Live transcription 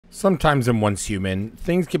Sometimes in Once Human,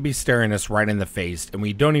 things can be staring us right in the face and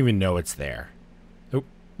we don't even know it's there. Oh,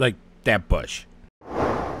 like that bush.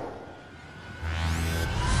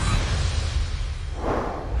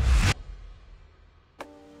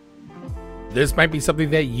 This might be something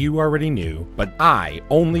that you already knew, but I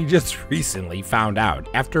only just recently found out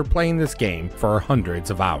after playing this game for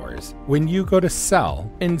hundreds of hours. When you go to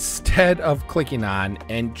sell, instead of clicking on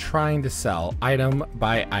and trying to sell item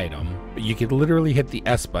by item, you can literally hit the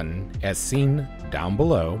S button as seen down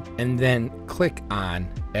below and then click on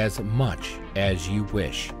as much as you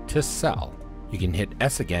wish to sell. You can hit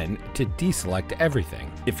S again to deselect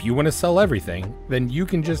everything. If you want to sell everything, then you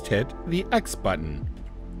can just hit the X button.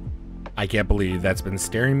 I can't believe that's been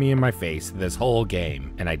staring me in my face this whole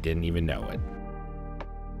game, and I didn't even know it.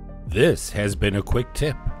 This has been a quick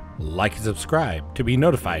tip. Like and subscribe to be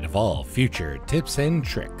notified of all future tips and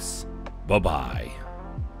tricks. Bye-bye.